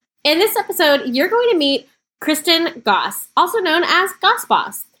In this episode, you're going to meet Cristin Goss, also known as Goss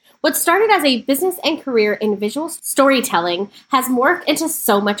Boss. What started as a business and career in visual storytelling has morphed into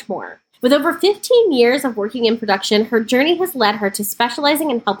so much more. With over 15 years of working in production, her journey has led her to specializing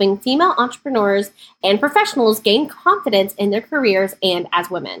in helping female entrepreneurs and professionals gain confidence in their careers and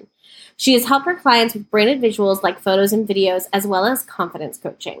as women. She has helped her clients with branded visuals like photos and videos, as well as confidence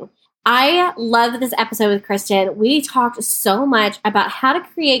coaching. I love this episode with Cristin. We talked so much about how to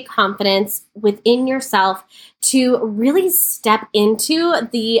create confidence within yourself to really step into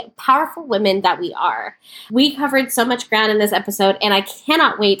the powerful women that we are. We covered so much ground in this episode, and I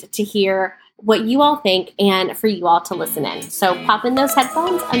cannot wait to hear what you all think and for you all to listen in. So pop in those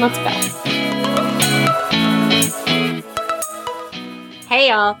headphones and let's go. Hey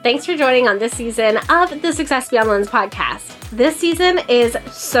y'all, thanks for joining on this season of the Success Beyond Lens podcast. This season is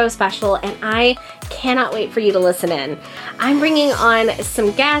so special and I cannot wait for you to listen in. I'm bringing on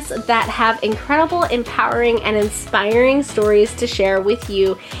some guests that have incredible, empowering, and inspiring stories to share with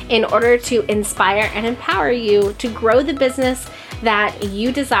you in order to inspire and empower you to grow the business that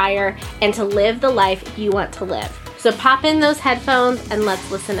you desire and to live the life you want to live. So pop in those headphones and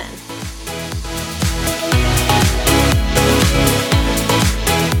let's listen in.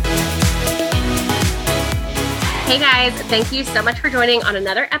 Hey guys, thank you so much for joining on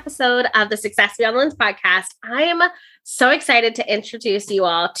another episode of the Success Beyond Lens podcast. I am so excited to introduce you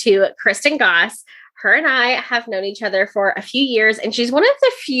all to Cristin Goss. Her and I have known each other for a few years, and she's one of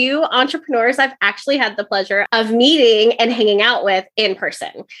the few entrepreneurs I've actually had the pleasure of meeting and hanging out with in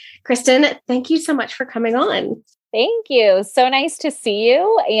person. Cristin, thank you so much for coming on. Thank you. So nice to see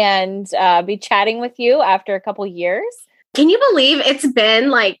you and be chatting with you after a couple years. Can you believe it's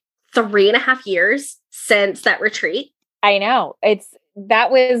been like 3.5 years since that retreat? I know.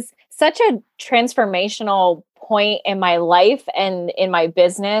 That was such a transformational point in my life and in my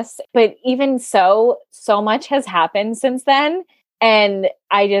business. But even so much has happened since then. And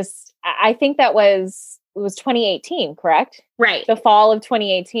I think it was 2018, correct? Right. The fall of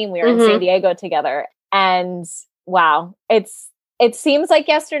 2018, we were in San Diego together. And wow, it seems like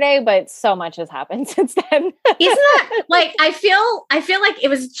yesterday, but so much has happened since then. Isn't that like, I feel like it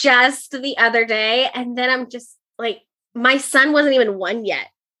was just the other day. And then I'm just like, my son wasn't even 1 yet.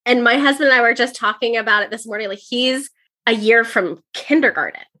 And my husband and I were just talking about it this morning. Like, he's a year from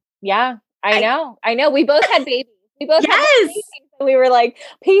kindergarten. Yeah, I know. We both had babies. Yes. Had babies. And we were like,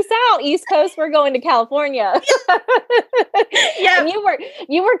 peace out, East Coast. We're going to California. Yeah. And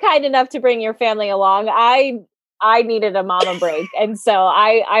you were kind enough to bring your family along. I needed a mama break. And so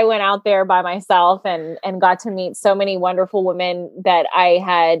I went out there by myself and got to meet so many wonderful women that I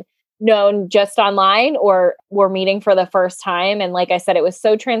had known just online or were meeting for the first time. And like I said, it was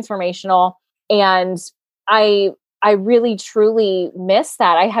so transformational. And I really, truly miss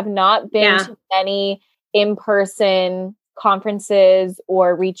that. I have not been to many in-person conferences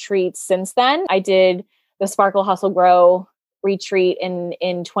or retreats since then. I did the Sparkle Hustle Grow retreat in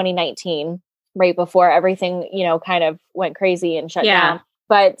 2019. Right before everything, kind of went crazy and shut down.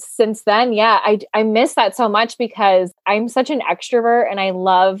 But since then, I miss that so much because I'm such an extrovert and I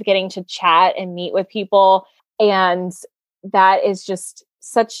love getting to chat and meet with people. And that is just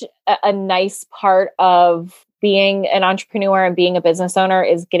such a nice part of being an entrepreneur and being a business owner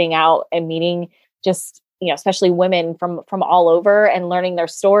is getting out and meeting just, especially women from all over and learning their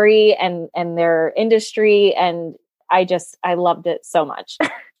story and their industry. And I loved it so much.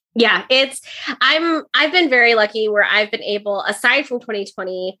 Yeah, I've been very lucky where I've been able, aside from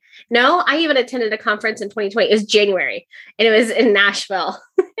 2020, I even attended a conference in 2020. It was January and it was in Nashville.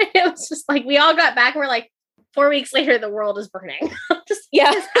 It was just like, we all got back and we're like, 4 weeks later, the world is burning. Just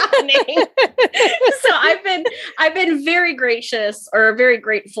happening. So I've been very gracious or very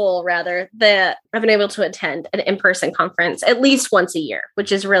grateful rather that I've been able to attend an in-person conference at least once a year,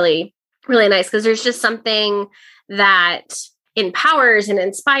 which is really, really nice because there's just something that empowers and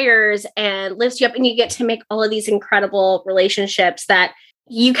inspires and lifts you up, and you get to make all of these incredible relationships that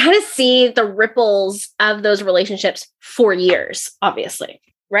you kind of see the ripples of those relationships for years, obviously.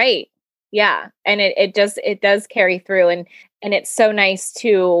 Right. Yeah. And it does carry through and it's so nice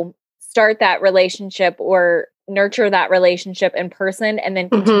to start that relationship or nurture that relationship in person and then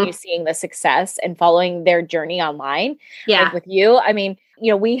continue seeing the success and following their journey online. Yeah. Like with you. I mean,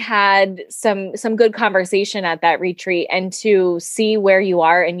 we had some good conversation at that retreat, and to see where you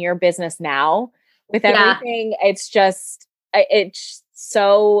are in your business now with everything, it's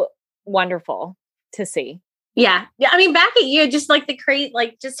so wonderful to see. Yeah. Yeah. I mean, back at you, just like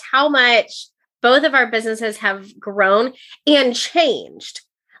just how much both of our businesses have grown and changed.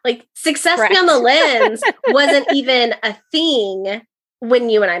 Like Success Beyond the Lens wasn't even a thing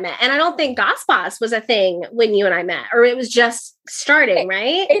when you and I met. And I don't think Goss Boss was a thing when you and I met, or it was just starting,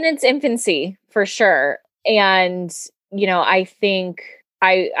 right? In its infancy, for sure. And, I think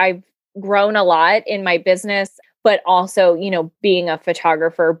I've grown a lot in my business, but also, being a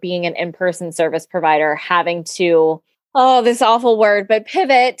photographer, being an in-person service provider, having to, this awful word, but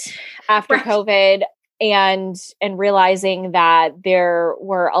pivot after COVID and realizing that there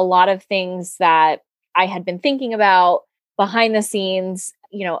were a lot of things that I had been thinking about behind the scenes,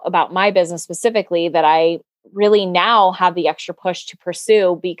 about my business specifically, that I really now have the extra push to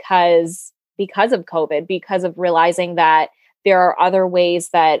pursue because of COVID, because of realizing that there are other ways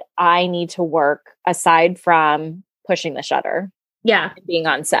that I need to work aside from pushing the shutter. Yeah. And being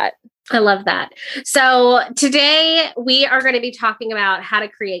on set. I love that. So today we are going to be talking about how to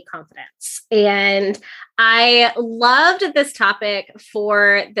create confidence. And I loved this topic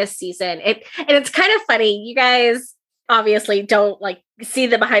for this season. And it's kind of funny. You guys obviously don't see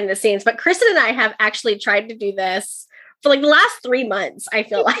the behind the scenes, but Cristin and I have actually tried to do this for the last 3 months, I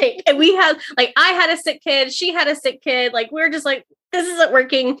feel like. And we have I had a sick kid, she had a sick kid. We're just this isn't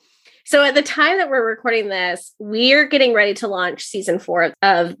working. So at the time that we're recording this, we're getting ready to launch season 4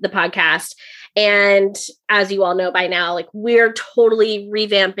 of the podcast. And as you all know by now, we're totally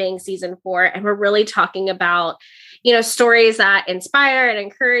revamping season 4. And we're really talking about, stories that inspire and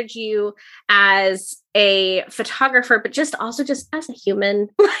encourage you as a photographer, but just as a human.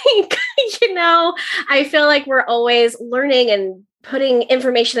 I feel like we're always learning and putting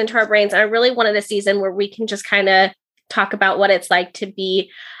information into our brains. I really wanted a season where we can just kind of talk about what it's like to be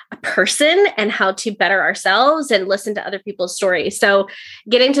a person and how to better ourselves and listen to other people's stories. So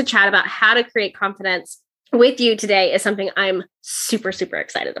getting to chat about how to create confidence with you today is something I'm super, super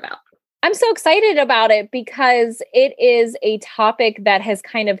excited about. I'm so excited about it because it is a topic that has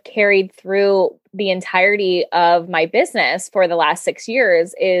kind of carried through the entirety of my business for the last 6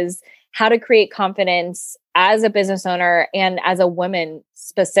 years, is how to create confidence as a business owner and as a woman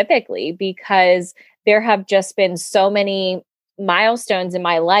specifically, because there have just been so many milestones in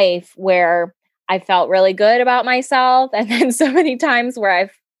my life where I felt really good about myself. And then so many times where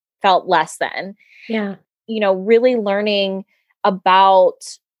I've felt less than. Yeah. Really learning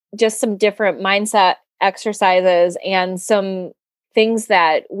about just some different mindset exercises and some things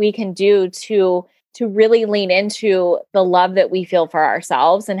that we can do to really lean into the love that we feel for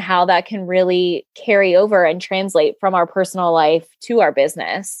ourselves and how that can really carry over and translate from our personal life to our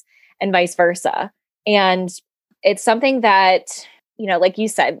business and vice versa. And it's something that, like you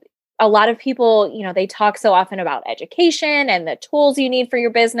said, a lot of people, they talk so often about education and the tools you need for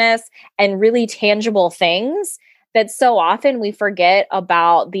your business and really tangible things that so often we forget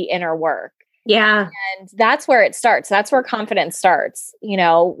about the inner work. Yeah. And that's where it starts. That's where confidence starts.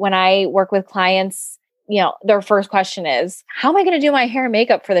 When I work with clients, their first question is, how am I going to do my hair and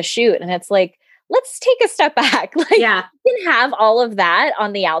makeup for the shoot? And it's let's take a step back. Yeah. You can have all of that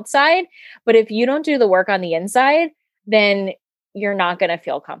on the outside, but if you don't do the work on the inside, then you're not going to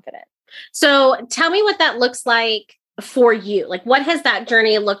feel confident. So tell me what that looks like for you. What has that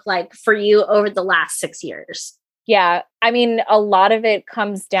journey looked like for you over the last 6 years? Yeah. I mean, a lot of it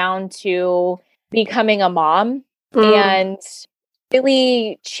comes down to becoming a mom and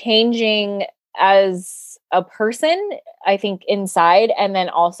really changing as a person, I think inside and then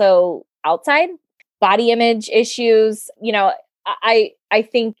also outside. Body image issues, I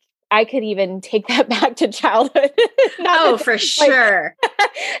think I could even take that back to childhood. For sure.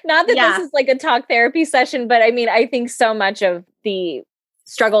 Not that this is a talk therapy session, but I mean, I think so much of the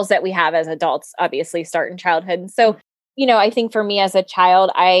struggles that we have as adults obviously start in childhood. And so, I think for me as a child,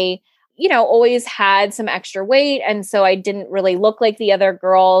 I, always had some extra weight. And so I didn't really look like the other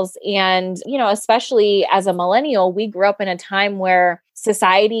girls. And, especially as a millennial, we grew up in a time where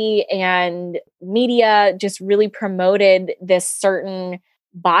society and media just really promoted this certain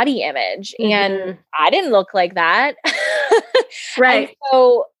body image. Mm-hmm. And I didn't look like that. Right. And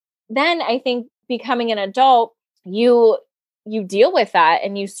so then I think becoming an adult, you deal with that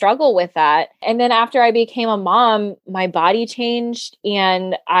and you struggle with that. And then after I became a mom, my body changed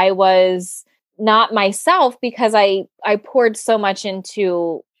and I was not myself because I poured so much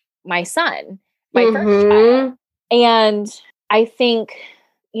into my son, my first child. And I think,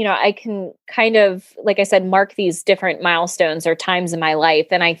 I can kind of, like I said, mark these different milestones or times in my life.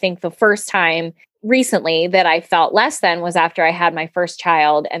 And I think the first time recently that I felt less than was after I had my first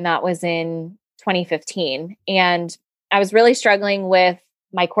child. And that was in 2015. And I was really struggling with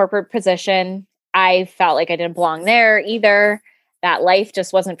my corporate position. I felt like I didn't belong there either. That life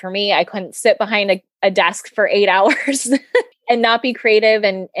just wasn't for me. I couldn't sit behind a desk for 8 hours and not be creative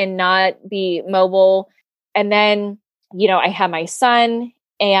and not be mobile. And then I had my son,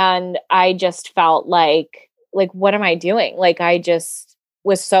 and I just felt like, what am I doing? Like, I just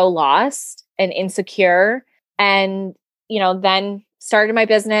was so lost and insecure. And, then started my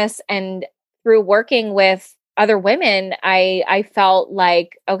business, and through working with other women, I felt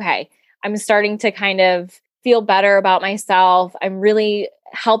like, okay, I'm starting to kind of feel better about myself. I'm really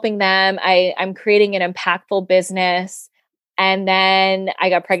helping them. I'm creating an impactful business. And then I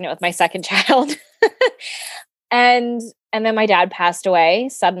got pregnant with my second child. and then my dad passed away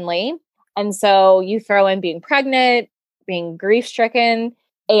suddenly. And so you throw in being pregnant, being grief-stricken,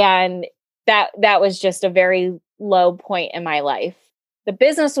 and that was just a very low point in my life. The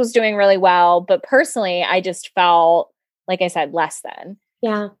business was doing really well, but personally, I just felt, like I said, less than.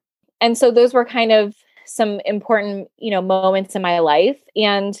 Yeah. And so those were kind of some important, moments in my life.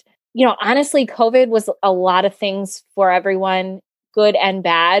 And, honestly, COVID was a lot of things for everyone, good and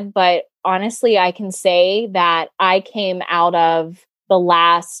bad. But honestly, I can say that I came out of the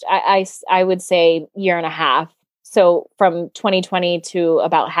last, I would say, year and a half. So from 2020 to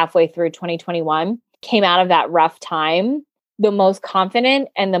about halfway through 2021, came out of that rough time the most confident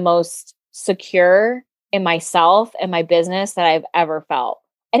and the most secure in myself and my business that I've ever felt.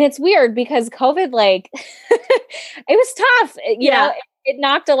 And it's weird because COVID, it was tough. It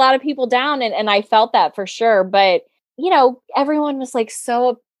knocked a lot of people down, and I felt that for sure. But, everyone was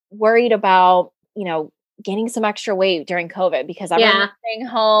so worried about, gaining some extra weight during COVID because everyone was staying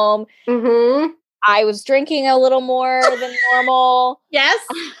home. Mm-hmm. I was drinking a little more than normal. Yes.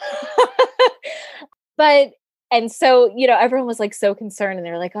 And so, everyone was so concerned, and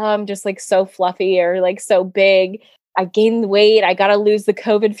they're like, oh, I'm just so fluffy or so big. I gained weight. I got to lose the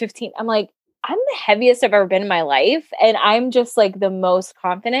COVID-15. I'm like, I'm the heaviest I've ever been in my life. And I'm just the most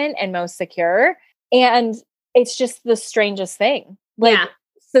confident and most secure. And it's just the strangest thing.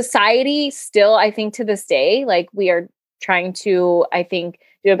 Society still, I think to this day, we are trying to, I think,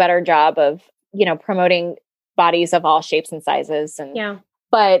 do a better job of, promoting bodies of all shapes and sizes.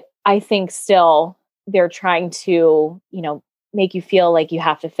 But I think still they're trying to, make you feel like you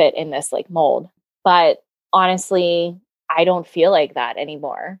have to fit in this mold. But honestly, I don't feel like that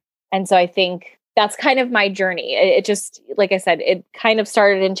anymore. And so I think that's kind of my journey. It just, like I said, it kind of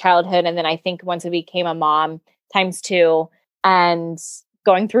started in childhood. And then I think once I became a mom ×2 and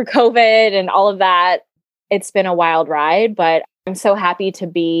going through COVID and all of that, it's been a wild ride, but I'm so happy to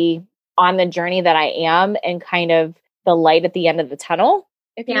be on the journey that I am and kind of the light at the end of the tunnel,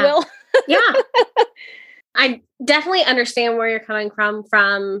 if you will. Yeah. I definitely understand where you're coming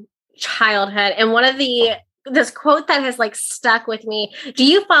from childhood. And one of this quote that has stuck with me. Do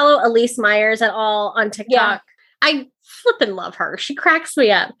you follow Elise Myers at all on TikTok? Yeah. I flippin' love her. She cracks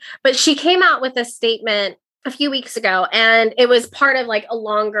me up. But she came out with a statement a few weeks ago, and it was part of a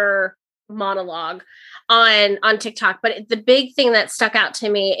longer monologue on TikTok. But the big thing that stuck out to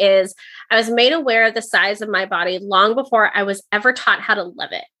me is I was made aware of the size of my body long before I was ever taught how to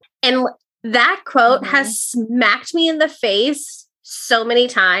live it. And that quote has smacked me in the face so many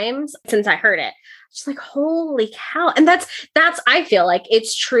times since I heard it. Just holy cow. And that's, I feel like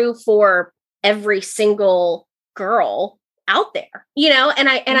it's true for every single girl out there, and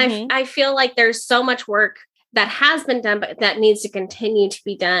I feel like there's so much work that has been done, but that needs to continue to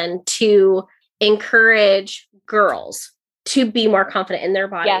be done to encourage girls to be more confident in their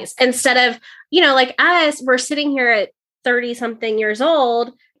bodies instead of, like us, we're sitting here at 30 something years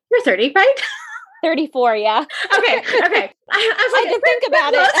old. You're 30, right? 34, yeah. Okay. I had to think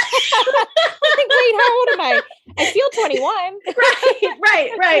about it. Wait, how old am I? I feel 21.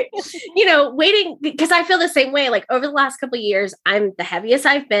 Right. Waiting, because I feel the same way. Over the last couple of years, I'm the heaviest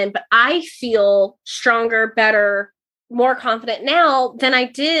I've been, but I feel stronger, better, more confident now than I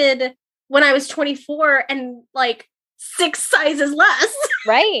did when I was 24 and 6 sizes less.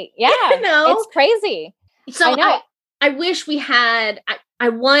 Right. Yeah. It's crazy. So I wish we had, I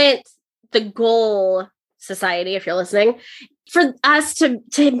want the goal society, if you're listening, for us to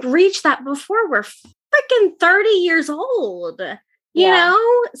reach that before we're freaking 30 years old, you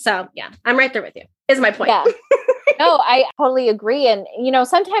know? So yeah, I'm right there with you, is my point. Yeah. No, I totally agree. And,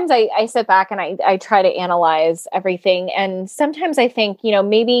 sometimes I sit back and I try to analyze everything. And sometimes I think,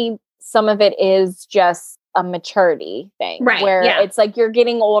 maybe some of it is just a maturity thing, right? Where it's you're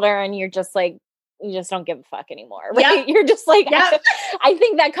getting older and you're just you just don't give a fuck anymore, right? Yep. You're just I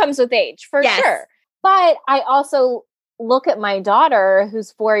think that comes with age for sure. But I also look at my daughter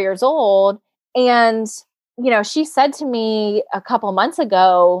who's 4 years old, and, she said to me a couple months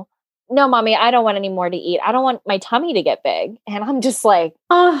ago, no, mommy, I don't want any more to eat. I don't want my tummy to get big. And I'm just what?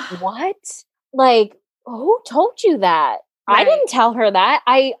 Who told you that? Right. I didn't tell her that.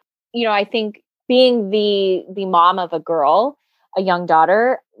 I think being the mom of a girl, a young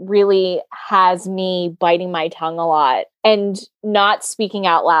daughter, really has me biting my tongue a lot and not speaking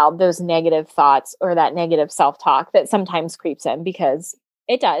out loud those negative thoughts or that negative self-talk that sometimes creeps in, because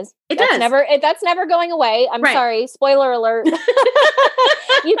it does. That's never going away. I'm sorry. Spoiler alert.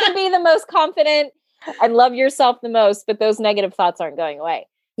 You can be the most confident and love yourself the most, but those negative thoughts aren't going away.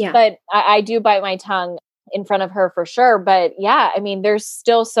 Yeah. But I do bite my tongue in front of her for sure. But yeah, I mean, there's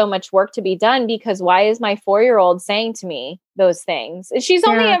still so much work to be done, because why is my 4-year-old saying to me those things? She's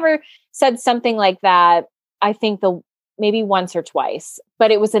only ever said something like that, I think maybe once or twice,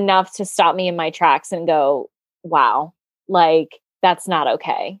 but it was enough to stop me in my tracks and go, wow, like that's not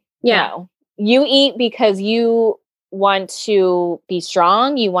okay. Yeah. No. You eat because you want to be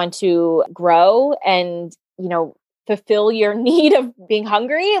strong, you want to grow and, fulfill your need of being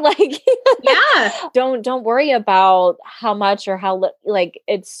hungry. Like, don't worry about how much or how, like,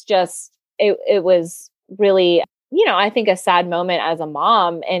 it's just, it was really, I think a sad moment as a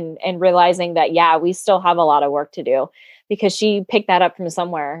mom and realizing that, we still have a lot of work to do, because she picked that up from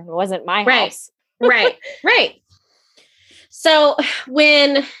somewhere. It wasn't my house. Right. So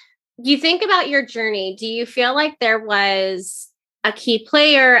when you think about your journey, do you feel like there was a key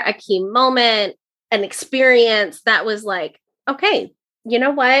player, a key moment, an experience that was like, okay, you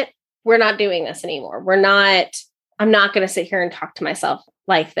know what? We're not doing this anymore. I'm not going to sit here and talk to myself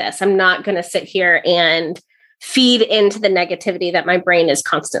like this. I'm not going to sit here and feed into the negativity that my brain is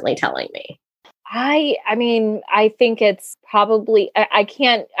constantly telling me. I mean, I think it's probably, I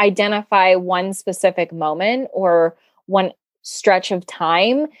can't identify one specific moment or one stretch of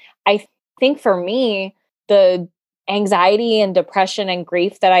time. I think for me, the anxiety and depression and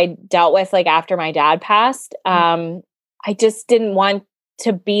grief that I dealt with, like after my dad passed, I just didn't want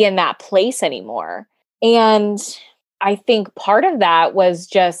to be in that place anymore. And I think part of that was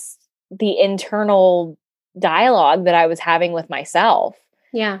just the internal dialogue that I was having with myself.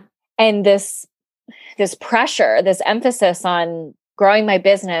 Yeah. And this pressure, this emphasis on growing my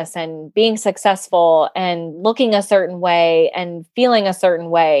business and being successful and looking a certain way and feeling a certain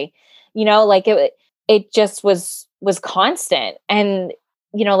way, like it just was constant. And,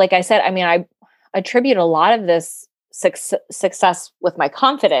 like I said, I mean, I attribute a lot of this success with my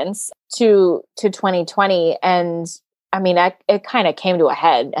confidence to 2020. And I mean, it kind of came to a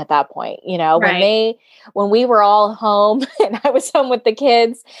head at that point, when we were all home and I was home with the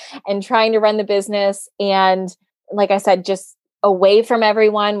kids and trying to run the business. And like I said, just away from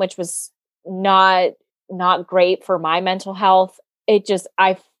everyone, which was not great for my mental health. It just,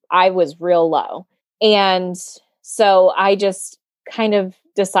 I was real low. And so I just kind of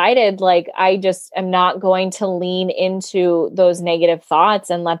decided, like, I just am not going to lean into those negative thoughts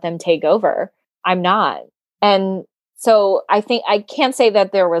and let them take over. I'm not. And so I think I can't say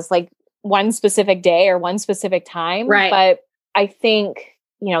that there was like one specific day or one specific time, but I think,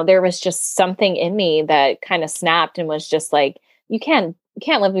 there was just something in me that kind of snapped and was just like, you can't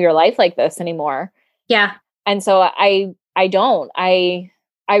live your life like this anymore. Yeah. And so I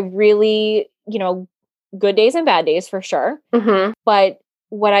really, good days and bad days for sure. Mm-hmm. But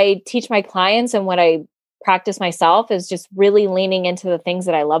what I teach my clients and what I practice myself is just really leaning into the things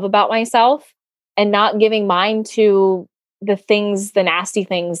that I love about myself and not giving mind to the nasty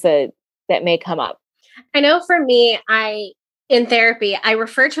things that may come up. I know for me, in therapy, I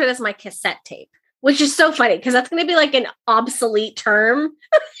refer to it as my cassette tape, which is so funny because that's going to be like an obsolete term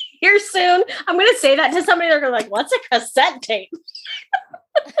here soon. I'm going to say that to somebody. They're going to be like, what's a cassette tape?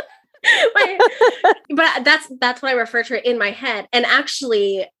 But that's what I refer to it in my head. And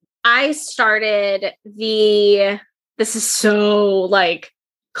actually, I started this is so like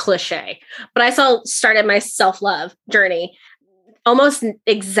cliche, but started my self-love journey almost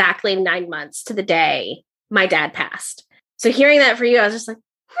exactly 9 months to the day my dad passed. So hearing that for you, I was just like,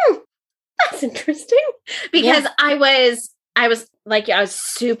 that's interesting. Because I was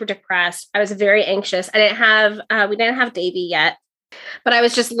super depressed. I was very anxious. We didn't have Davy yet, but I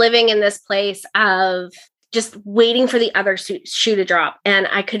was just living in this place of just waiting for the other shoe to drop. And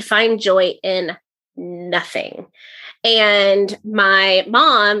I could find joy in nothing. And my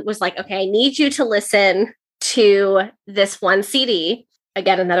mom was like, okay, I need you to listen to this one CD.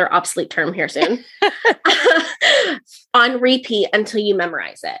 Again, another obsolete term here soon. On repeat until you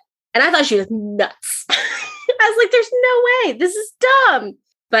memorize it. And I thought she was nuts. I was like, there's no way. This is dumb.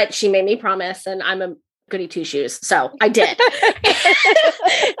 But she made me promise, and I'm a goody two shoes. So I did.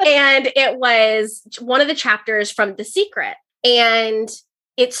 And it was one of the chapters from The Secret. And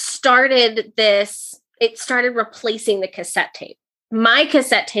it started replacing the cassette tape. My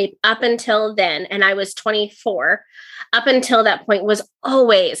cassette tape up until then, and I was 24, up until that point was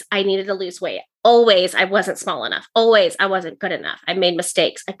always, I needed to lose weight. always I wasn't small enough. Always I wasn't good enough. I made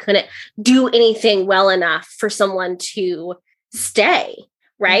mistakes. I couldn't do anything well enough for someone to stay,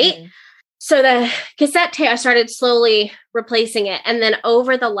 right? Mm-hmm. So the cassette tape, I started slowly replacing it. And then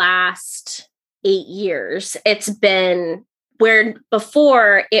over the last 8 years, it's been where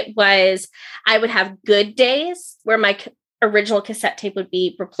before it was, I would have good days where my original cassette tape would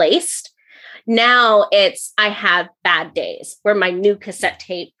be replaced. Now it's, I have bad days where my new cassette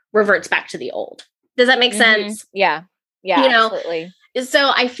tape reverts back to the old. Does that make sense? Yeah. Yeah, absolutely.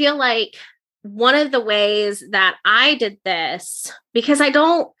 So I feel like one of the ways that I did this, because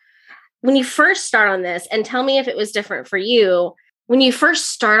when you first start on this, and tell me if it was different for you, when you first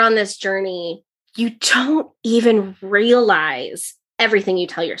start on this journey, you don't even realize everything you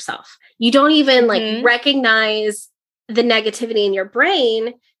tell yourself. You don't even like recognize the negativity in your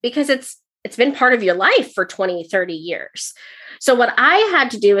brain because it's been part of your life for 20, 30 years. So what I had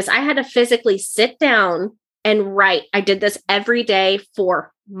to do is I had to physically sit down and write. I did this every day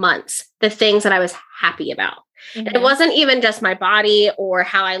for months, the things that I was happy about. Mm-hmm. And it wasn't even just my body or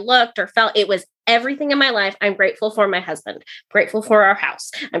how I looked or felt. It was everything in my life. I'm grateful for my husband, grateful for our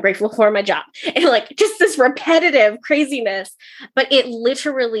house. I'm grateful for my job. And like just this repetitive craziness, but it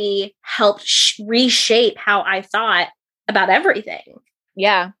literally helped reshape how I thought about everything.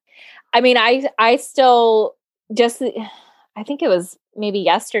 Yeah. I mean, I still just, I think it was maybe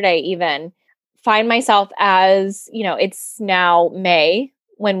yesterday even, find myself as, it's now May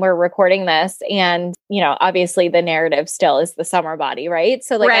when we're recording this. And, obviously the narrative still is the summer body, right?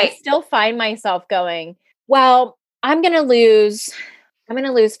 So like, I still find myself going, well, I'm going to lose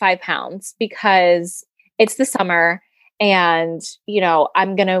 5 pounds because it's the summer and,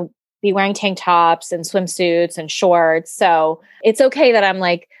 I'm going to be wearing tank tops and swimsuits and shorts. So it's okay that I'm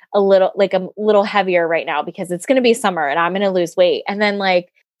like a little heavier right now because it's going to be summer and I'm going to lose weight. And then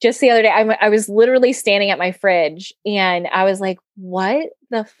like, just the other day, I was literally standing at my fridge and I was like, what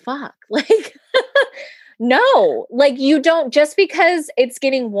the fuck? Like, no, like you don't, just because it's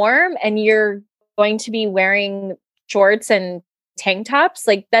getting warm and you're going to be wearing shorts and tank tops,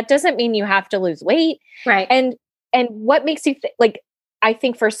 like that doesn't mean you have to lose weight. Right. And what makes you like, I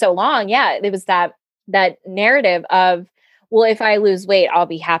think for so long, yeah, it was that narrative of, well, if I lose weight, I'll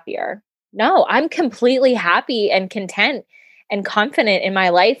be happier. No, I'm completely happy and content and confident in my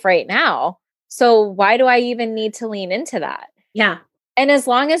life right now. So why do I even need to lean into that? Yeah. And as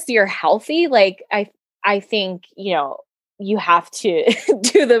long as you're healthy, like I think, you have to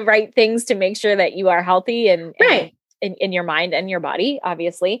do the right things to make sure that you are healthy and in your mind and your body,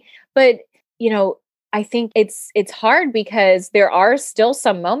 obviously. But, I think it's hard because there are still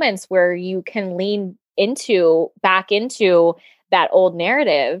some moments where you can lean back into that old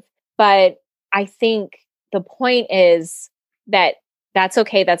narrative. But I think the point is that that's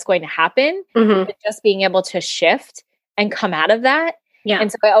okay. That's going to happen. Mm-hmm. But just being able to shift and come out of that. Yeah.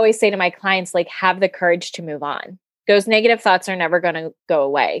 And so I always say to my clients, like, have the courage to move on. Those negative thoughts are never going to go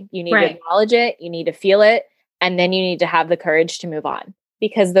away. You need to acknowledge it. You need to feel it. And then you need to have the courage to move on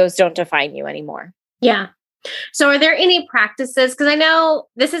because those don't define you anymore. Yeah. So are there any practices? Because I know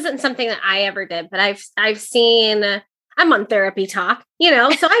this isn't something that I ever did, but I've seen, I'm on Therapy Talk,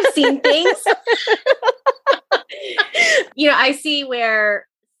 so I've seen things. I see where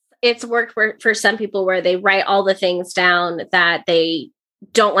it's worked for some people where they write all the things down that they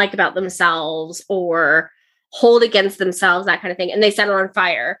don't like about themselves or hold against themselves, that kind of thing. And they set it on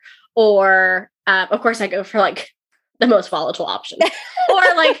fire. Or, of course, I go for like the most volatile option or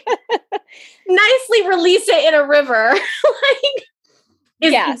like nicely release it in a river.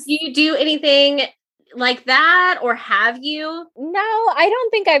 Do you do anything like that or have you? No, I don't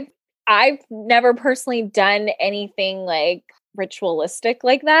think I've never personally done anything like ritualistic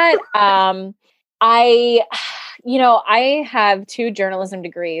like that. I have 2 journalism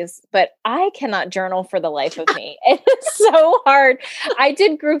degrees, but I cannot journal for the life of me. It's so hard. I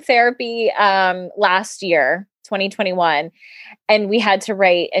did group therapy last year, 2021, and we had to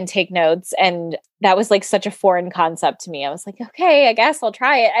write and take notes. And that was like such a foreign concept to me. I was like, okay, I guess I'll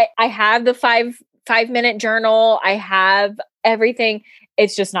try it. I have the 5-minute journal. I have everything.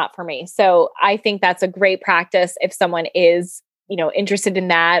 It's just not for me. So I think that's a great practice if someone is, interested in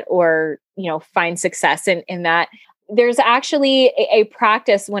that or, find success in that. There's actually a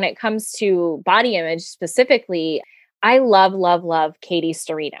practice when it comes to body image specifically. I love, love, love Katie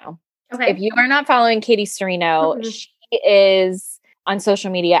Storino. Okay. If you are not following Katie Storino, she is on social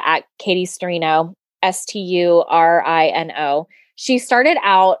media at Katie Storino, Sturino. She started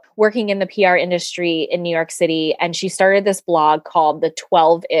out working in the PR industry in New York City, and she started this blog called the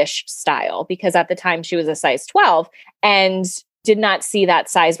 12-ish style because at the time she was a size 12. And did not see that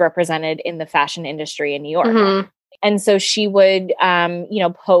size represented in the fashion industry in New York. Mm-hmm. And so she would,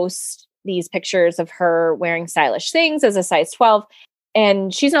 post these pictures of her wearing stylish things as a size 12.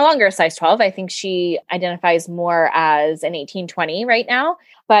 And she's no longer a size 12. I think she identifies more as an 18-20 right now,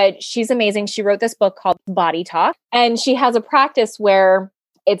 but she's amazing. She wrote this book called Body Talk, and she has a practice where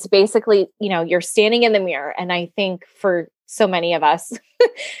it's basically, you're standing in the mirror. And I think for so many of us,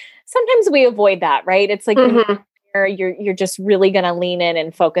 sometimes we avoid that, right? It's like you're just really going to lean in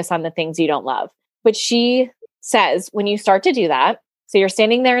and focus on the things you don't love. But she says when you start to do that, so you're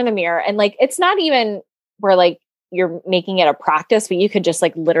standing there in the mirror, and like it's not even where like you're making it a practice, but you could just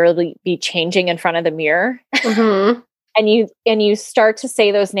like literally be changing in front of the mirror. Mm-hmm. and you start to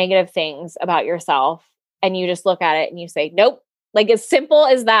say those negative things about yourself, and you just look at it and you say, nope. Like as simple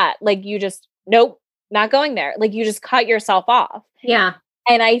as that. Like you just, nope, not going there. Like you just cut yourself off. Yeah.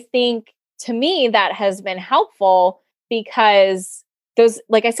 And I think to me that has been helpful because those,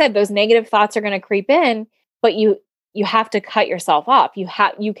 like I said, those negative thoughts are going to creep in, but you have to cut yourself off.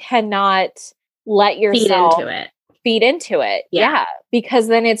 You cannot let yourself feed into it. Yeah. Because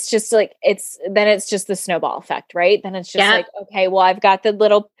then it's just like, it's just the snowball effect, right? Then it's just like, okay, well, I've got the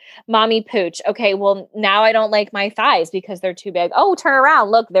little mommy pooch. Okay. Well, now I don't like my thighs because they're too big. Oh, turn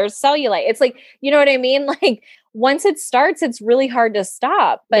around. Look, there's cellulite. It's like, you know what I mean? Like once it starts, it's really hard to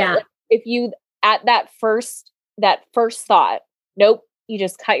stop. But like, if you, at that first thought, nope, you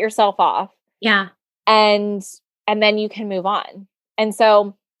just cut yourself off. Yeah. And then you can move on. And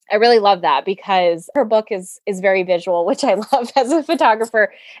so I really love that because her book is very visual, which I love as a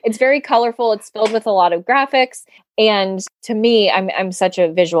photographer. It's very colorful. It's filled with a lot of graphics. And to me, I'm such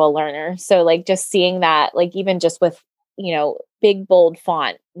a visual learner. So like just seeing that, like even just with, big, bold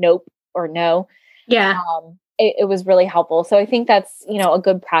font, nope or no. Yeah. It was really helpful. So I think that's, a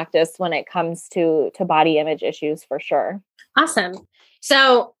good practice when it comes to body image issues for sure. Awesome.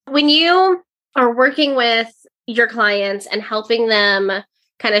 So when you are working with your clients and helping them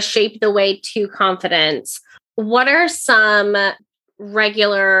kind of shape the way to confidence, what are some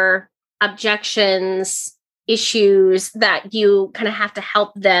regular objections, issues that you kind of have to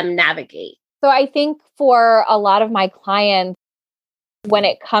help them navigate? So I think for a lot of my clients, when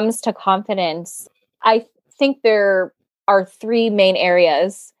it comes to confidence, I think there are three main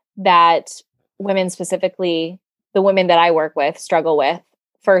areas that women, specifically the women that I work with, struggle with.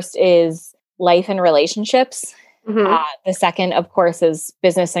 First is life and relationships. Mm-hmm. The second, of course, is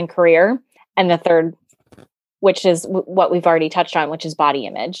business and career. And the third, which is what we've already touched on, which is body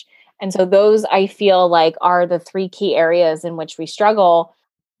image. And so those I feel like are the three key areas in which we struggle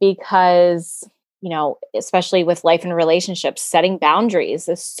because, especially with life and relationships, setting boundaries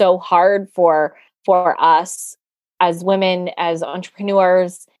is so hard for us as women, as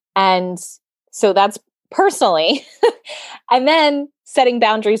entrepreneurs. And so that's personally. And then setting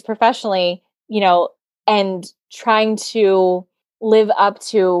boundaries professionally, and trying to live up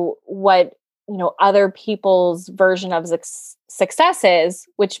to what, other people's version of success is,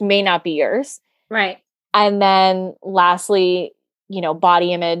 which may not be yours. Right. And then lastly,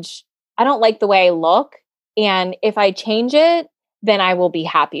 body image. I don't like the way I look. And if I change it, then I will be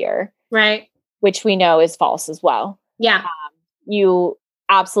happier. Right. Which we know is false as well. Yeah. You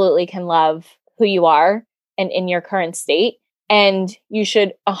absolutely can love who you are and in your current state. And you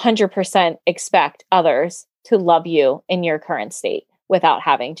should 100% expect others to love you in your current state without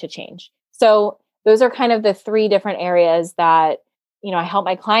having to change. So those are kind of the three different areas that, I help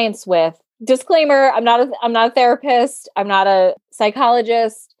my clients with. Disclaimer, I'm not a therapist. I'm not a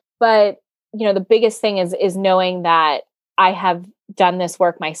psychologist, but the biggest thing is knowing that I have done this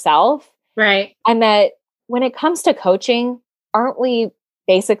work myself. Right. And that when it comes to coaching, aren't we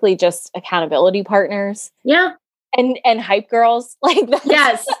basically just accountability partners? Yeah. And hype girls like that.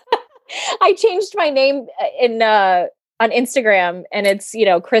 Yes. I changed my name on Instagram, and it's,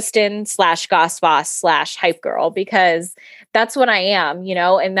 Cristin /Goss /hype girl, because that's what I am,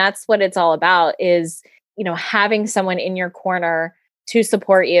 and that's what it's all about is, having someone in your corner to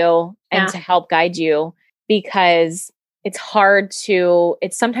support you and to help guide you, because it's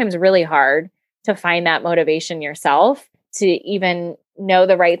sometimes really hard to find that motivation yourself to even know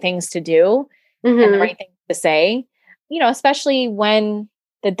the right things to do and the right things to say, especially when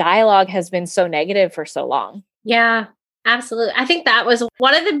the dialogue has been so negative for so long. Yeah, absolutely. I think that was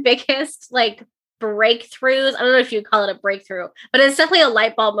one of the biggest breakthroughs. I don't know if you'd call it a breakthrough, but it's definitely a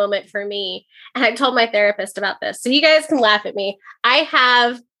light bulb moment for me. And I told my therapist about this. So you guys can laugh at me. I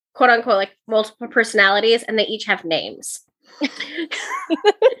have quote unquote multiple personalities, and they each have names.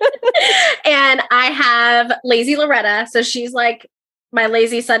 And I have Lazy Loretta. So she's my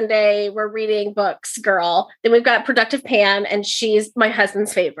lazy Sunday, we're reading books girl. Then we've got productive Pam, and she's my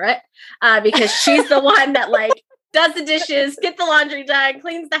husband's favorite because she's the one that like does the dishes, get the laundry done,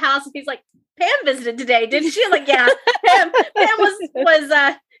 cleans the house. And he's like, Pam visited today, didn't she? I'm like, yeah, Pam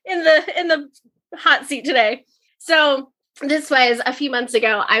was in the hot seat today. So this was a few months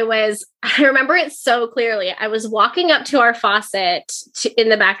ago. I remember it so clearly. I was walking up to our faucet in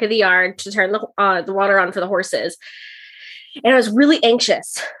the back of the yard to turn the water on for the horses. And I was really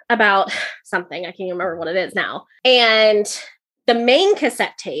anxious about something. I can't even remember what it is now. And the main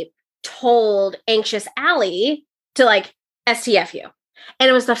cassette tape told Anxious Allie to like STFU. And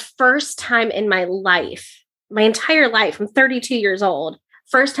it was the first time in my life, my entire life, I'm 32 years old,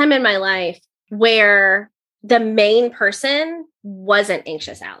 first time in my life where the main person wasn't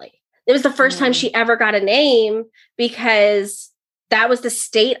Anxious Allie. It was the first time she ever got a name because that was the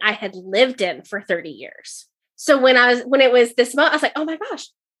state I had lived in for 30 years. So when it was this moment, I was like, oh my gosh,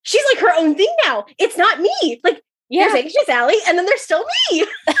 she's like her own thing now. It's not me. Like, there's Anxious Allie, and then there's still me.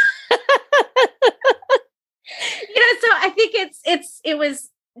 So I think it was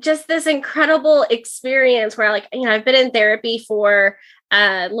just this incredible experience where like, I've been in therapy for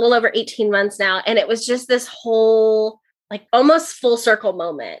a little over 18 months now. And it was just this whole like almost full circle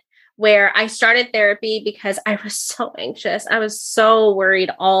moment where I started therapy because I was so anxious. I was so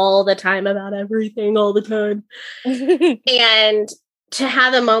worried all the time about everything all the time. And to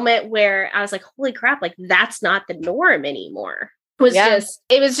have a moment where I was like, holy crap, like that's not the norm anymore. It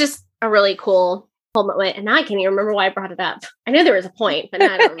was just a really cool moment. And now I can't even remember why I brought it up. I knew there was a point, but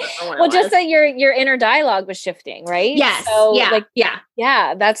now I don't remember what it was. Just that your inner dialogue was shifting, right? Yes. So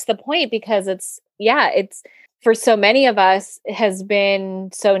yeah, that's the point, because it's for so many of us, it has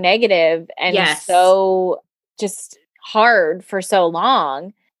been so negative and so just hard for so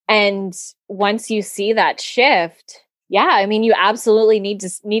long. And once you see that shift, you absolutely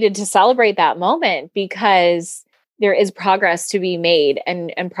needed to celebrate that moment, because there is progress to be made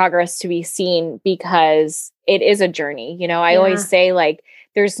and progress to be seen, because it is a journey. I always say like,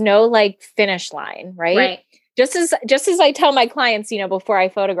 there's no like finish line, right? Right. Just as I tell my clients, before I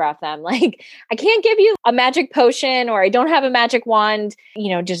photograph them, like, I can't give you a magic potion, or I don't have a magic wand,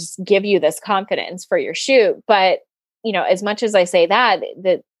 just give you this confidence for your shoot. But, as much as I say that,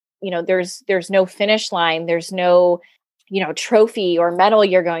 there's no finish line, there's no, trophy or medal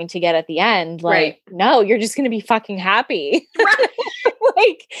you're going to get at the end. Like, no, you're just going to be fucking happy. Right.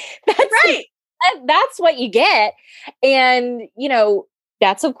 Like, that's right. That's what you get. And,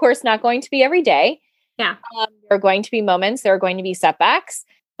 that's of course not going to be every day. Yeah. There are going to be moments, there are going to be setbacks,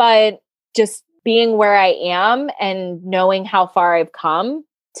 but just being where I am and knowing how far I've come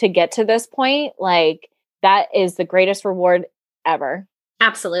to get to this point, like, that is the greatest reward ever.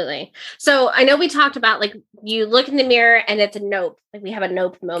 Absolutely. So I know we talked about like you look in the mirror and it's a nope, like we have a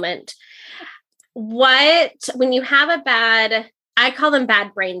nope moment. When you have I call them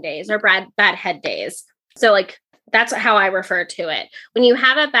bad brain days or bad head days. So like, that's how I refer to it. When you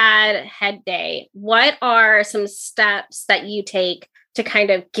have a bad head day, what are some steps that you take to kind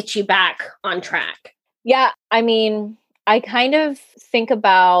of get you back on track? Yeah. I kind of think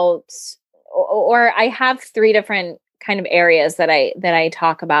about, or I have 3 different kind of areas that I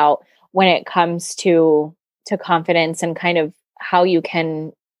talk about when it comes to confidence and kind of how you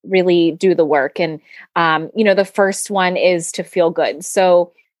can really do the work. And, the first one is to feel good.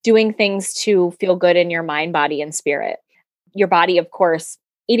 So doing things to feel good in your mind, body, and spirit. Your body, of course,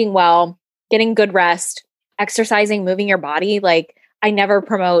 eating well, getting good rest, exercising, moving your body. Like, I never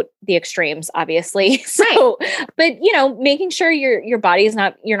promote the extremes, obviously. So, but, making sure your body is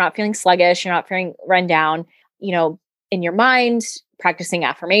you're not feeling sluggish, you're not feeling run down, in your mind, practicing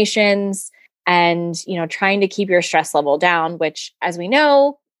affirmations and, trying to keep your stress level down, which, as we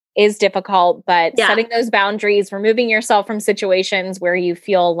know, is difficult, but setting those boundaries, removing yourself from situations where you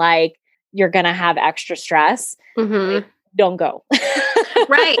feel like you're going to have extra stress, like, don't go.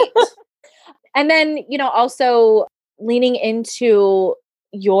 Right. And then, also leaning into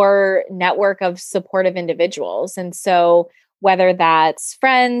your network of supportive individuals. And so whether that's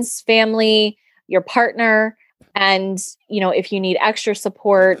friends, family, your partner, and, if you need extra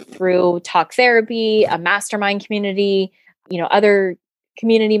support through talk therapy, a mastermind community, other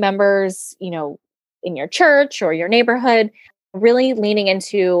community members, in your church or your neighborhood, really leaning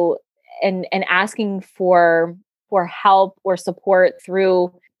into and asking for help or support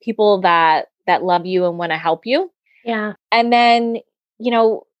through people that love you and want to help you. Yeah. And then,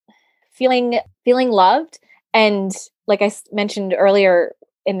 feeling loved. And like I mentioned earlier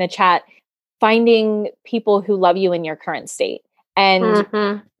in the chat, finding people who love you in your current state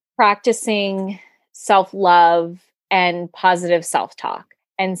and practicing self-love and positive self-talk.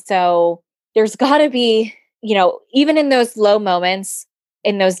 And so there's got to be, even in those low moments,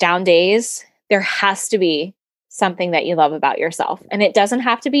 in those down days, there has to be something that you love about yourself. And it doesn't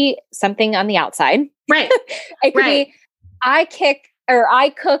have to be something on the outside. Right. It could be, I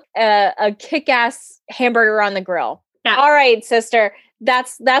cook a kick-ass hamburger on the grill. Yeah. All right, sister.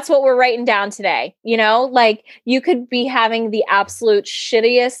 That's what we're writing down today. Like you could be having the absolute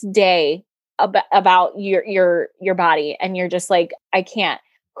shittiest day about your body. And you're just like, I can't.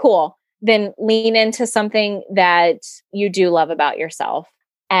 Cool. Then lean into something that you do love about yourself.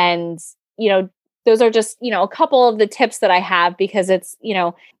 And, those are just, a couple of the tips that I have, because it's,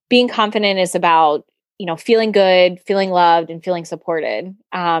 being confident is about, feeling good, feeling loved, and feeling supported.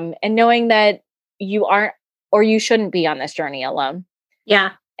 And knowing that you aren't, or you shouldn't be on this journey alone.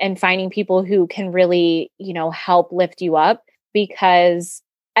 Yeah. And finding people who can really, help lift you up, because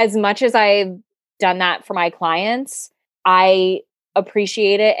as much as I've done that for my clients, I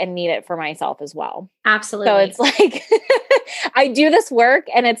appreciate it and need it for myself as well. Absolutely. So it's like, I do this work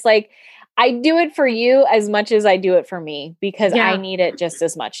and it's like, I do it for you as much as I do it for me, because I need it just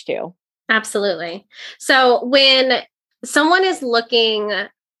as much too. Absolutely. So when someone is looking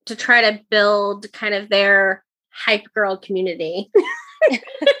to try to build kind of their hype girl community, I feel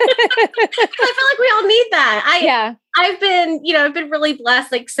like we all need that. I've been really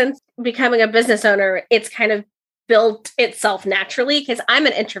blessed, like since becoming a business owner, it's kind of built itself naturally, because I'm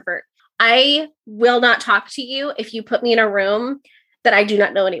an introvert. I will not talk to you if you put me in a room that I do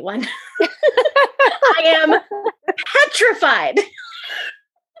not know anyone. I am petrified.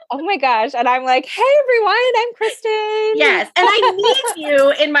 Oh my gosh. And I'm like, hey everyone, I'm Cristin. Yes. And I need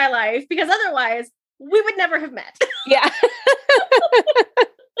you in my life, because otherwise we would never have met. Yeah.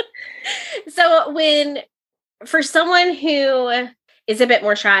 So for someone who is a bit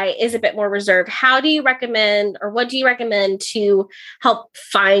more shy, is a bit more reserved, how do you recommend, or what do you recommend to help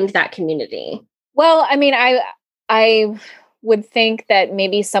find that community? Well, I mean, I would think that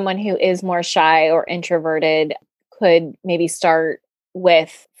maybe someone who is more shy or introverted could maybe start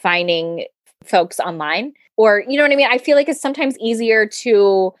with finding folks online, or, you know what I mean? I feel like it's sometimes easier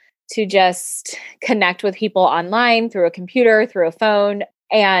to just connect with people online through a computer, through a phone,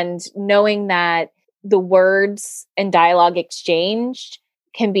 and knowing that the words and dialogue exchanged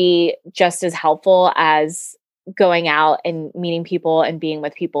can be just as helpful as going out and meeting people and being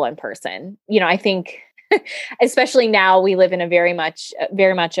with people in person. I think especially now we live in a very much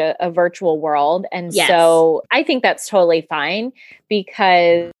a virtual world. And so I think that's totally fine,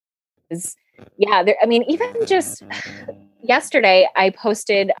 because even just yesterday I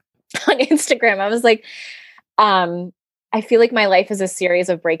posted on Instagram, I was like, I feel like my life is a series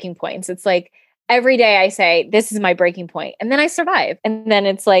of breaking points. It's like every day I say, this is my breaking point, and then I survive. And then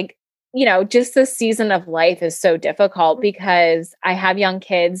it's like, just this season of life is so difficult because I have young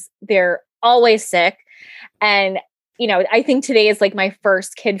kids. They're always sick. And, I think today is like my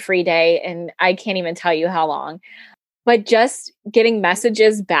first kid-free day, and I can't even tell you how long. But just getting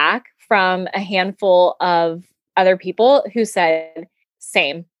messages back from a handful of other people who said,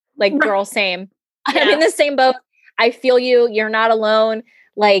 same, like, girl, same. Yeah. I'm in the same boat. I feel you. You're not alone.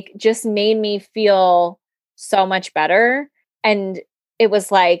 Like, just made me feel so much better. And it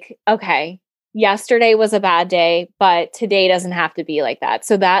was like, okay, yesterday was a bad day, but today doesn't have to be like that.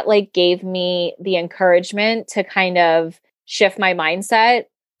 So that like gave me the encouragement to kind of shift my mindset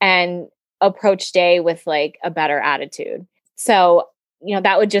and approach day with like a better attitude. So,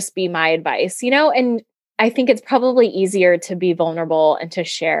 that would just be my advice, and I think it's probably easier to be vulnerable and to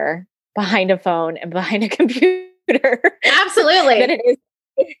share behind a phone and behind a computer. Absolutely. Than it is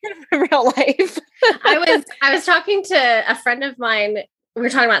in real life. I was talking to a friend of mine. We were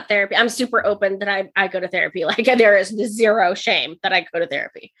talking about therapy. I'm super open that I go to therapy. Like, there is zero shame that I go to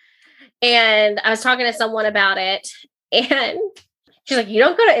therapy. And I was talking to someone about it, and she's like, you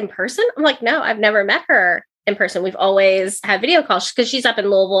don't go to in person? I'm like, no, I've never met her in person. We've always had video calls because she's up in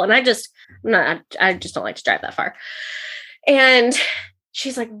Louisville, and I just don't like to drive that far. And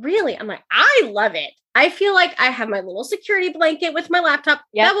she's like, really? I'm like, I love it. I feel like I have my little security blanket with my laptop.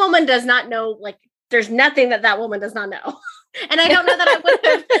 Yep. That woman does not know, like, there's nothing that woman does not know. And I don't know that I would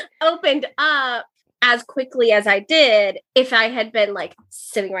have opened up as quickly as I did if I had been like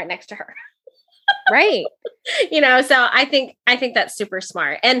sitting right next to her. Right. So I think that's super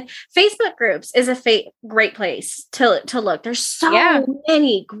smart. And Facebook groups is a great place to look. There's so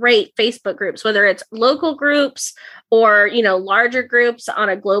many great Facebook groups, whether it's local groups or, larger groups on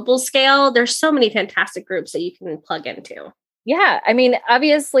a global scale. There's so many fantastic groups that you can plug into. Yeah. I mean,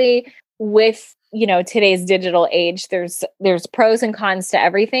 obviously with, today's digital age, there's pros and cons to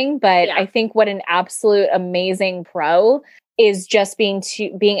everything. But I think what an absolute amazing pro is just being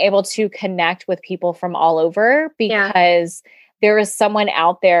able to connect with people from all over, because there is someone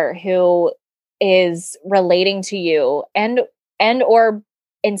out there who is relating to you and or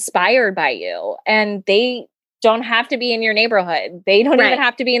inspired by you, and they don't have to be in your neighborhood. They don't even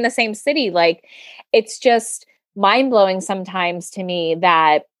have to be in the same city. Like, it's just mind-blowing sometimes to me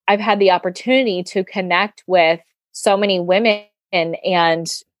that I've had the opportunity to connect with so many women and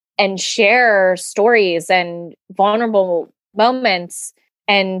share stories and vulnerable moments,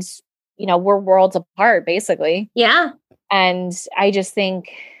 and we're worlds apart, basically. Yeah. And I just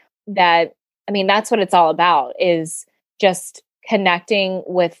think that, that's what it's all about, is just connecting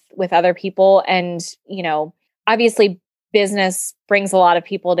with other people. And obviously business brings a lot of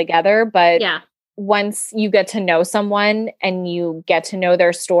people together, but once you get to know someone and you get to know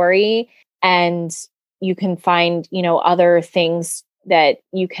their story, and you can find other things that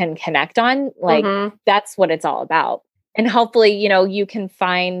you can connect on, like that's what it's all about. And hopefully you can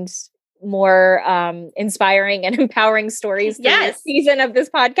find more inspiring and empowering stories through this season of this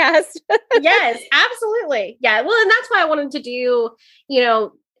podcast. Yes, absolutely. Yeah. Well, and that's why I wanted to do,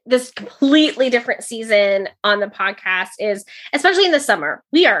 this completely different season on the podcast, is especially in the summer.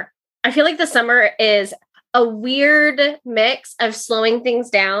 I feel like the summer is a weird mix of slowing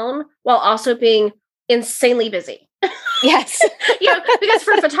things down while also being insanely busy. Yes. Because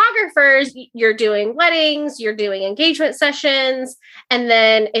for photographers, you're doing weddings, you're doing engagement sessions. And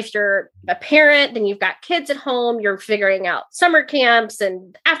then if you're a parent, then you've got kids at home, you're figuring out summer camps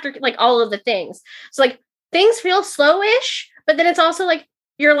and after, like, all of the things. So, like, things feel slowish, but then it's also like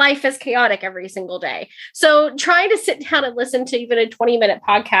your life is chaotic every single day. So trying to sit down and listen to even a 20-minute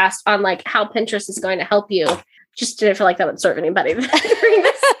podcast on like how Pinterest is going to help you, just didn't feel like that would serve anybody during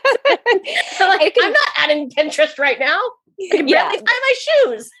this. So, like, I'm not adding Pinterest right now. I can barely tie my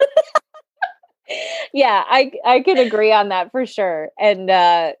shoes. Yeah, I could agree on that for sure. And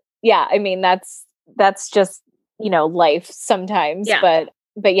that's just, life sometimes. Yeah.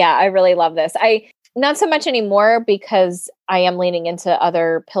 But yeah, I really love this. Not so much anymore, because I am leaning into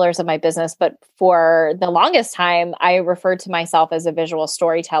other pillars of my business. But for the longest time, I referred to myself as a visual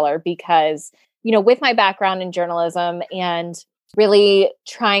storyteller, because, with my background in journalism and really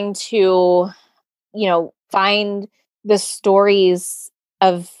trying to, find the stories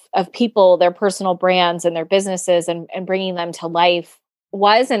of people, their personal brands and their businesses, and bringing them to life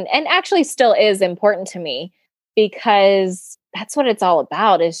was and actually still is important to me, because that's what it's all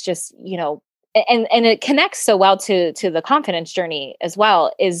about, is just, and it connects so well to the confidence journey as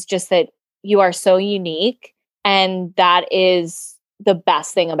well, is just that you are so unique, and that is the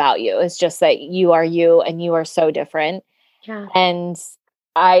best thing about you, is just that you are you and you are so different. Yeah. And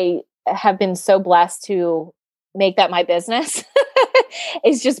I have been so blessed to make that my business,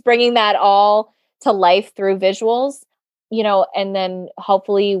 is just bringing that all to life through visuals, and then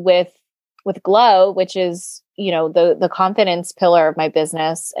hopefully with Glow, which is, the confidence pillar of my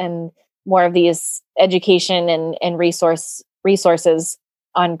business, and more of these education and resources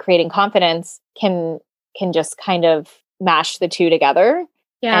on creating confidence can just kind of mash the two together.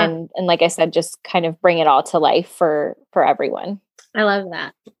 Yeah. And like I said, just kind of bring it all to life for everyone. I love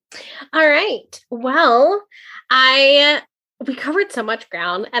that. All right. Well, we covered so much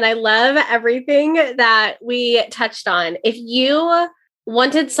ground, and I love everything that we touched on. If you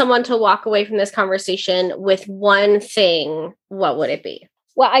wanted someone to walk away from this conversation with one thing, what would it be?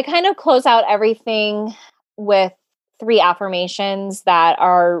 Well, I kind of close out everything with 3 affirmations that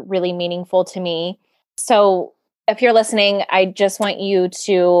are really meaningful to me. So if you're listening, I just want you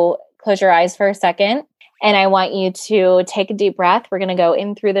to close your eyes for a second, and I want you to take a deep breath. We're going to go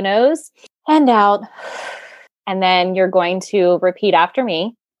in through the nose and out. And then you're going to repeat after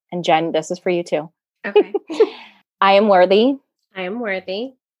me. And Jen, this is for you too. Okay. I am worthy. I am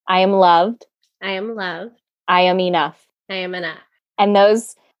worthy. I am loved. I am loved. I am enough. I am enough. And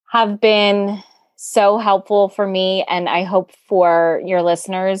those have been so helpful for me. And I hope for your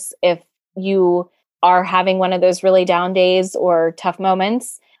listeners, if you are having one of those really down days or tough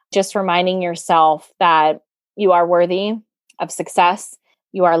moments, just reminding yourself that you are worthy of success.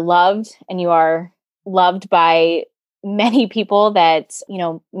 You are loved, and you are loved by many people that,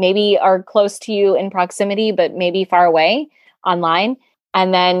 maybe are close to you in proximity, but maybe far away online.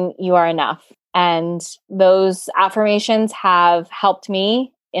 And then you are enough. And those affirmations have helped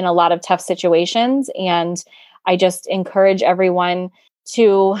me in a lot of tough situations. And I just encourage everyone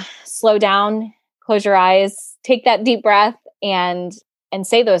to slow down, close your eyes, take that deep breath, and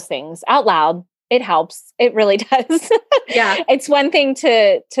say those things out loud, it helps. It really does. Yeah. It's one thing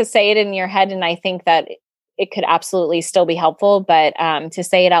to say it in your head, and I think that it could absolutely still be helpful, but to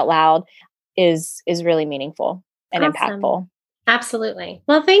say it out loud is really meaningful and impactful. Absolutely.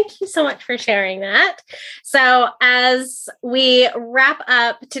 Well, thank you so much for sharing that. So as we wrap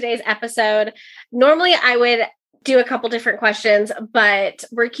up today's episode, normally I would do a couple different questions, but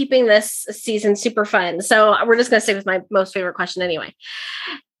we're keeping this season super fun. So we're just going to stay with my most favorite question anyway.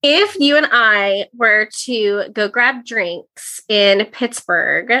 If you and I were to go grab drinks in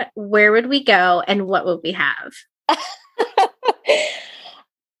Pittsburgh, where would we go and what would we have?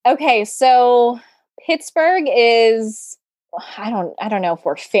 Okay, so Pittsburgh is, I don't know if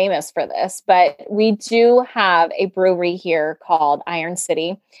we're famous for this, but we do have a brewery here called Iron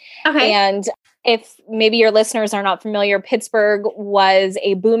City. Okay. And if maybe your listeners are not familiar, Pittsburgh was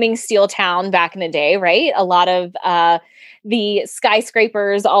a booming steel town back in the day, right? A lot of the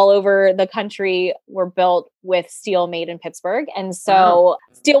skyscrapers all over the country were built with steel made in Pittsburgh. And so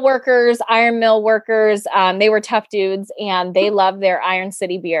steel workers, iron mill workers, they were tough dudes and they loved their Iron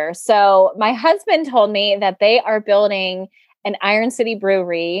City beer. So my husband told me that they are building an Iron City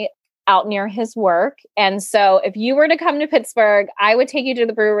brewery out near his work. And so if you were to come to Pittsburgh, I would take you to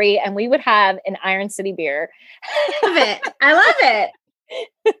the brewery and we would have an Iron City beer. Love it. I love it.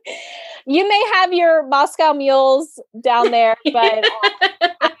 You may have your Moscow mules down there, but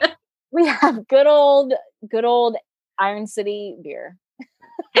we have good old Iron City beer.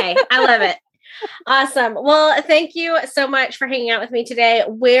 Hey, I love it. Awesome. Well, thank you so much for hanging out with me today.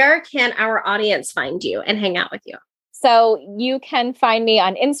 Where can our audience find you and hang out with you? So you can find me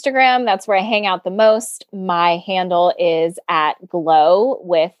on Instagram. That's where I hang out the most. My handle is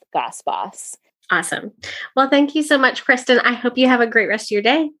 @GlowWithGossBoss. Awesome. Well, thank you so much, Cristin. I hope you have a great rest of your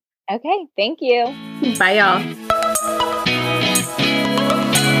day. Okay. Thank you. Bye, y'all.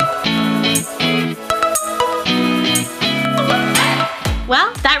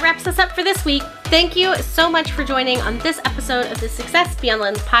 Well, that wraps us up for this week. Thank you so much for joining on this episode of the Success Beyond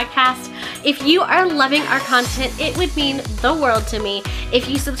Lens podcast. If you are loving our content, it would mean the world to me if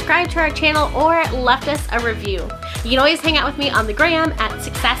you subscribe to our channel or left us a review. You can always hang out with me on the gram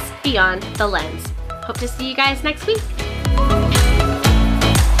 @Success Beyond the Lens. Hope to see you guys next week.